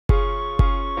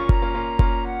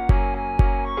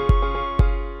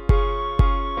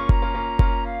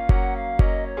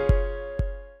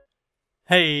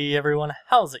Hey everyone,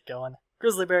 how's it going?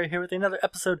 Grizzly here with another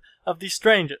episode of the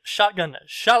Strange Shotgun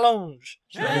Challenge!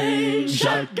 Strange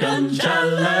Shotgun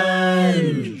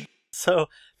Challenge! So,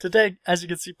 today, as you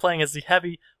can see, playing as the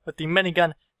Heavy with the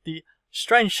minigun, the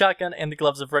Strange Shotgun, and the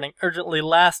Gloves of Running Urgently.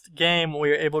 Last game, we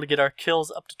were able to get our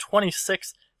kills up to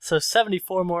 26, so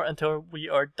 74 more until we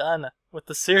are done with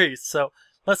the series. So,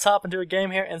 let's hop into a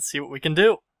game here and see what we can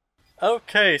do.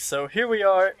 Okay, so here we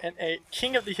are in a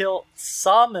King of the Hill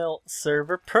Sawmill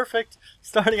server. Perfect.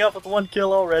 Starting off with 1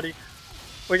 kill already.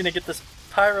 We're going to get this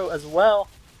pyro as well.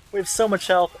 We have so much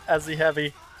health as the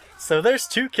Heavy. So there's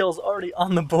 2 kills already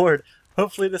on the board.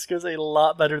 Hopefully this goes a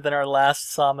lot better than our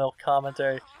last Sawmill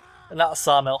commentary. Not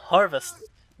Sawmill, Harvest.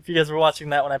 If you guys were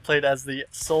watching that when I played as the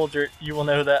Soldier, you will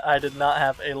know that I did not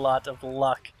have a lot of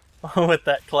luck with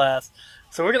that class.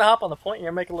 So we're going to hop on the point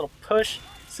here, make a little push.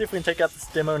 See if we can take out this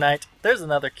Demo Knight. There's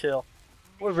another kill.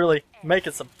 We're really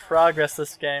making some progress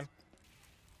this game.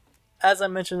 As I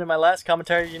mentioned in my last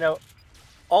commentary, you know,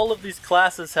 all of these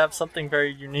classes have something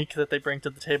very unique that they bring to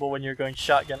the table when you're going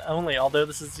shotgun only. Although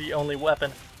this is the only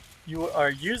weapon you are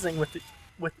using with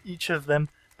each of them,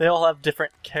 they all have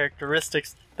different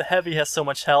characteristics. The Heavy has so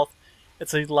much health,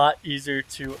 it's a lot easier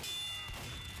to...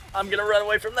 I'm gonna run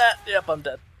away from that! Yep, I'm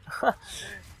dead.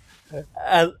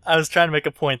 I was trying to make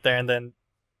a point there and then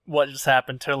what just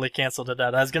happened totally canceled it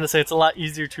out. I was going to say it's a lot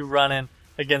easier to run in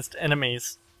against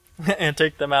enemies and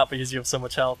take them out because you have so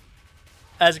much health.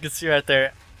 As you can see right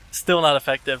there, still not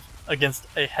effective against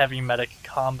a Heavy medic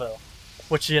combo,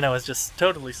 which, you know, is just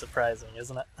totally surprising,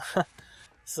 isn't it?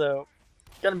 So,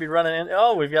 gonna be running in.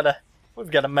 Oh, we've got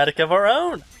a medic of our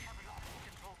own.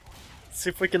 Let's see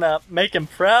if we can make him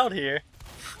proud here.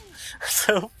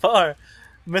 So far,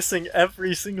 missing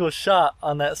every single shot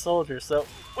on that soldier, so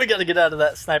we gotta get out of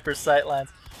that sniper's sightlines.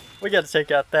 We gotta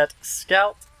take out that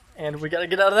scout, and we gotta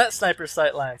get out of that sniper's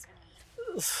sightlines.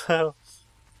 So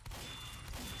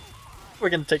we're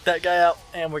gonna take that guy out,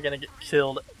 and we're gonna get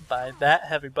killed by that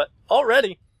Heavy. But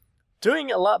already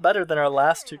doing a lot better than our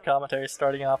last 2 commentaries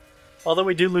starting off. Although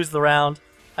we do lose the round,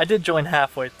 I did join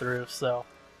halfway through, so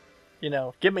you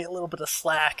know, give me a little bit of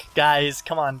slack, guys.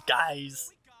 Come on,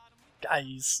 guys.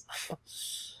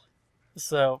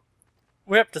 So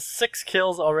we're up to 6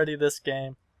 kills already this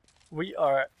game. We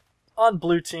are on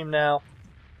blue team now,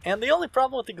 and the only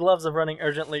problem with the Gloves of Running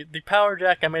Urgently, the Power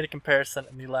Jack, I made a comparison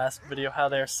in the last video how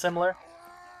they are similar,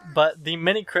 but the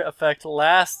mini crit effect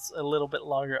lasts a little bit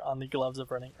longer on the Gloves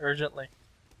of Running Urgently,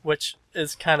 which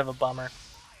is kind of a bummer.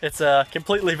 It's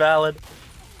completely valid.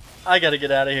 I gotta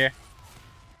get out of here.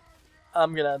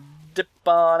 I'm gonna dip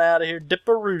on out of here,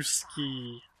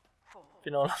 dipperooski. If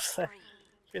you know what I'm saying.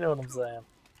 If you know what I'm saying.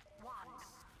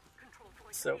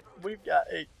 So, we've got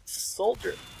a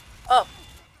soldier up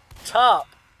top.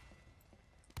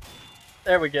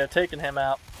 There we go, taking him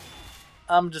out.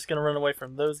 I'm just going to run away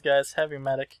from those guys. Heavy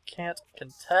medic can't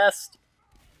contest.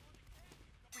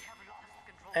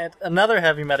 And another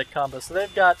Heavy medic combo. So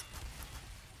they've got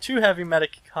 2 Heavy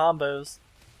medic combos.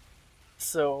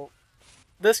 So,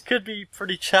 this could be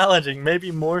pretty challenging.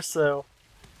 Maybe more so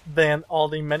than all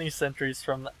the mini sentries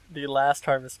from the last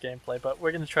Harvest gameplay, but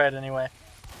we're going to try it anyway.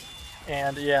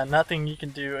 And yeah, nothing you can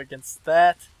do against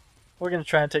that. We're going to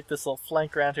try and take this little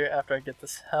flank around here after I get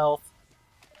this health.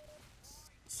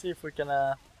 See if we can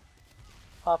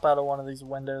pop out of one of these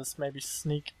windows, maybe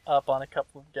sneak up on a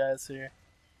couple of guys here.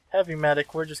 Heavy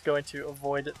medic, we're just going to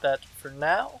avoid that for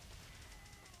now.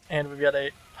 And we've got a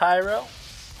pyro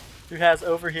who has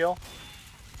overheal.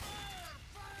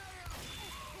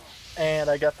 And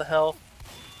I got the health,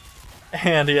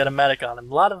 and he had a medic on him.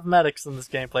 A lot of medics in this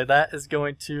gameplay. That is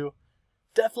going to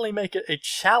definitely make it a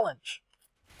challenge.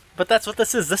 But that's what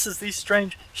this is. This is the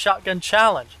Strange Shotgun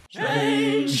Challenge.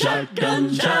 Strange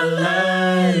Shotgun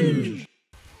Challenge!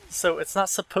 So it's not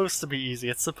supposed to be easy.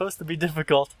 It's supposed to be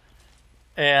difficult.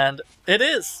 And it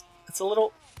is. It's a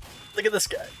little... Look at this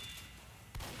guy.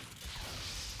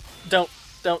 Don't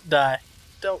die.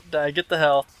 Don't die. Get the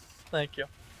health. Thank you.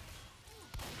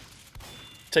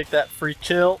 Take that free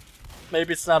kill.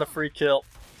 Maybe it's not a free kill.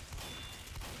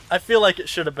 I feel like it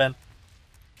should have been.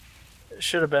 It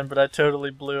should have been, but I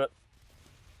totally blew it.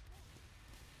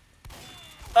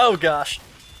 Oh gosh.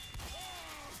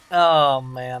 Oh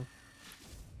man.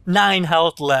 9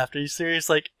 health left. Are you serious?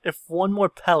 Like, if one more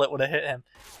pellet would have hit him,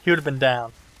 he would have been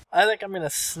down. I think I'm gonna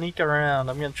sneak around.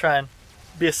 I'm gonna try and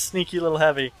be a sneaky little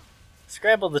Heavy.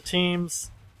 Scramble the teams.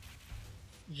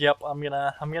 Yep, I'm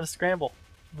gonna scramble.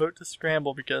 Vote to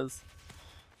scramble because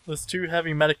those 2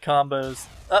 Heavy medic combos.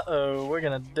 Uh-oh, we're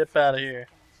gonna dip out of here.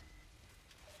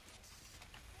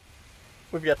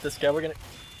 We've got this guy. We're gonna...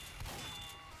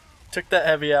 Took that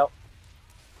Heavy out.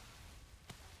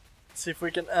 See if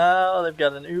we can. Oh, they've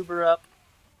got an Uber up.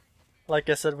 Like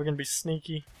I said, we're gonna be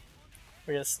sneaky.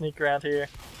 We're gonna sneak around here.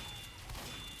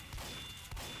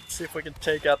 See if we can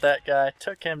take out that guy.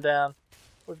 Took him down.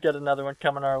 We've got another one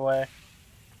coming our way.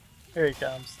 Here he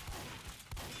comes.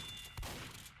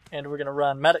 And we're gonna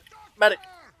run. Medic! Medic!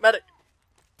 Medic!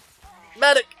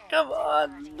 Medic! Come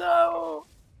on! No!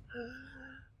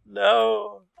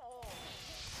 No!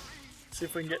 See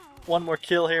if we can get one more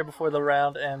kill here before the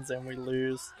round ends and we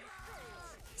lose.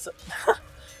 So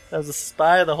that was a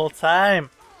spy the whole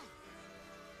time.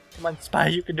 Come on, spy,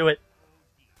 you can do it.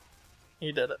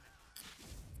 He did it.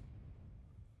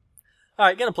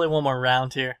 Alright, gonna play one more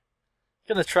round here.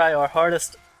 Gonna try our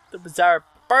hardest, the Bizarre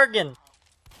Bargain.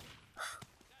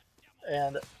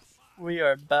 And we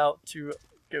are about to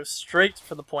go straight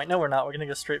for the point. No, we're not. We're gonna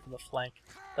go straight for the flank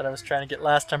that I was trying to get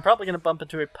last time. Probably gonna bump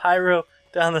into a pyro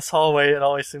down this hallway. It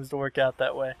always seems to work out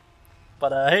that way.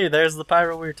 But hey, there's the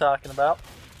pyro we were talking about.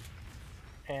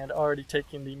 And already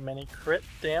taking the mini crit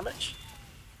damage.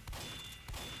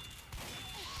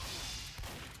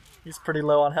 He's pretty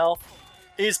low on health.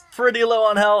 He's pretty low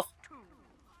on health.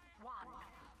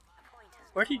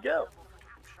 Where'd he go?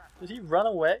 Did he run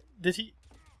away? Did he?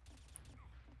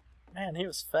 Man, he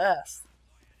was fast.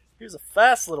 He was a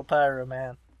fast little pyro,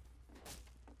 man.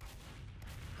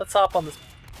 Let's hop on this.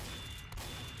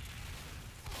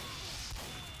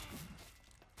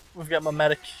 We've got my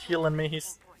medic healing me.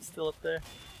 He's still up there.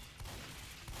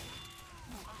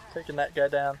 Taking that guy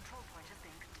down.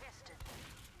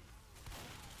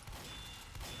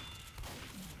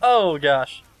 Oh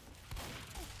gosh.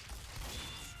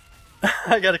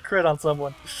 I got a crit on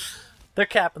someone. They're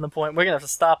capping the point. We're gonna have to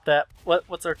stop that.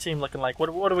 What's our team looking like?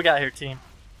 What do we got here, team?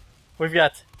 We've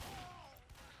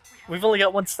only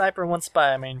got one sniper and one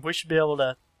spy. I mean, we should be able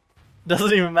to.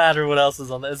 Doesn't even matter what else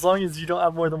is on there, as long as you don't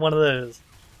have more than one of those.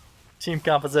 Team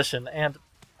composition, and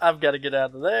I've got to get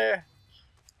out of there.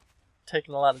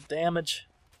 Taking a lot of damage.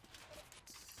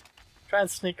 Try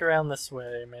and sneak around this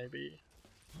way, maybe.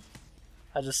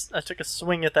 I took a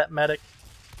swing at that medic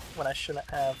when I shouldn't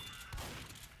have.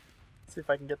 See if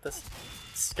I can get this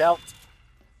scout.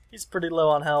 He's pretty low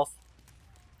on health.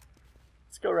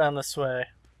 Let's go around this way.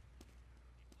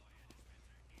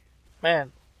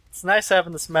 Man, it's nice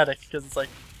having this medic because it's like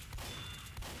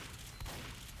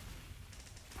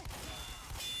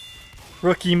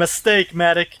rookie mistake,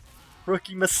 medic.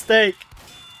 Rookie mistake.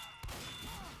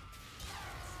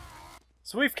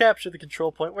 So we've captured the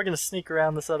control point. We're gonna sneak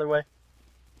around this other way.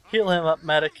 Heal him up,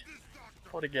 medic.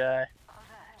 What a guy.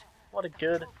 What a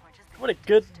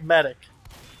good medic.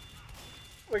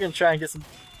 We're gonna try and get some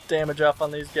damage off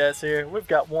on these guys here. We've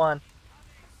got one.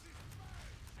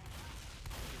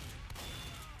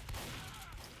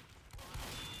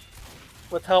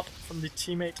 With help from the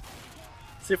teammate.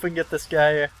 See if we can get this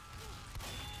guy here.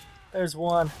 There's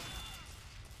one.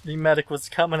 The medic was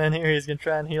coming in here. He's gonna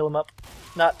try and heal him up.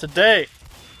 Not today.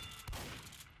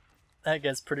 That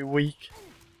guy's pretty weak.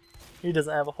 He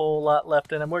doesn't have a whole lot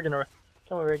left in him. We're gonna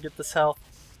come over and get this health.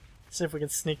 See if we can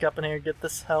sneak up in here and get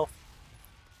this health.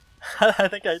 I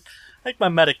think my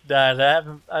medic died.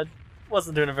 I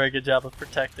wasn't doing a very good job of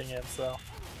protecting him, so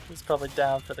he's probably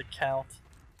down for the count.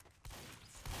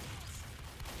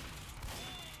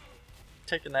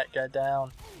 Taking that guy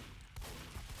down.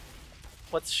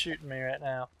 What's shooting me right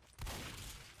now?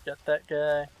 Got that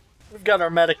guy. We've got our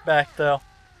medic back though.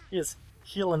 He is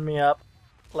healing me up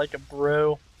like a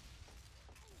bro.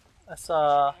 I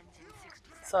saw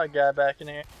a guy back in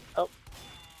here. Oh.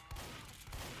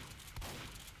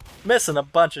 Missing a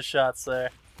bunch of shots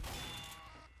there.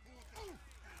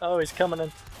 Oh, he's coming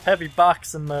in heavy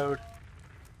boxing mode.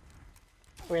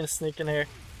 We're gonna sneak in here.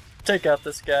 Take out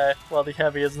this guy while the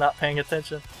heavy is not paying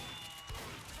attention.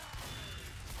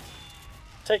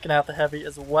 Taking out the heavy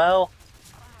as well.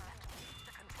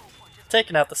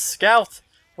 Taking out the scout.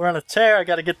 We're on a tear. I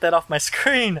gotta get that off my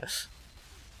screen.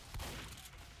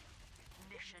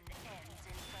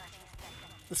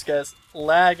 This guy's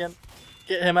lagging.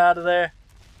 Get him out of there.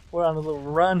 We're on a little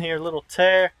run here, little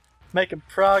tear. Making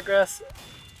progress.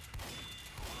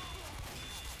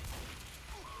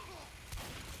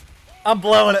 I'm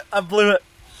blowing it. I blew it.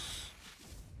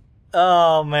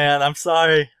 Oh man, I'm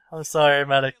sorry. I'm sorry,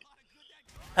 medic.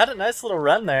 Had a nice little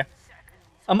run there.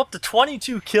 I'm up to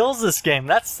 22 kills this game.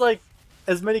 That's like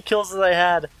as many kills as I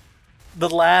had the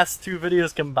last two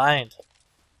videos combined.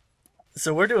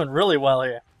 So we're doing really well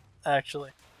here,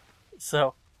 actually.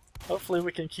 So hopefully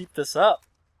we can keep this up.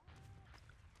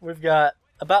 We've got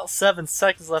about 7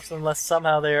 seconds left unless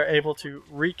somehow they are able to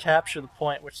recapture the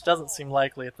point, which doesn't seem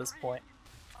likely at this point.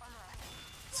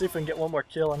 See if we can get one more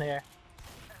kill in here.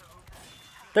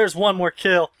 There's one more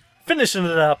kill. finishing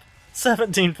it up.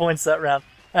 17 points that round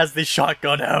as the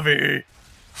shotgun heavy.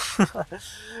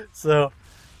 So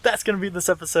that's going to be this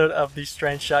episode of the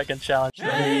Strange Shotgun Challenge.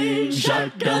 Strange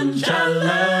Shotgun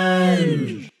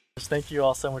Challenge! Thank you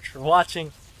all so much for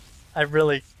watching. I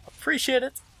really appreciate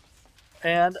it.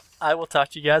 And I will talk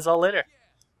to you guys all later.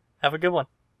 Have a good one.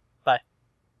 Bye.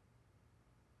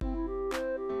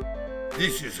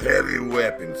 This is Heavy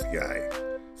Weapons Guy.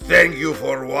 Thank you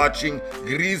for watching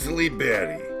Grizzly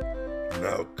Berry.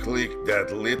 Now click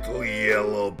that little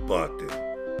yellow button.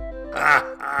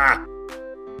 Ha ha!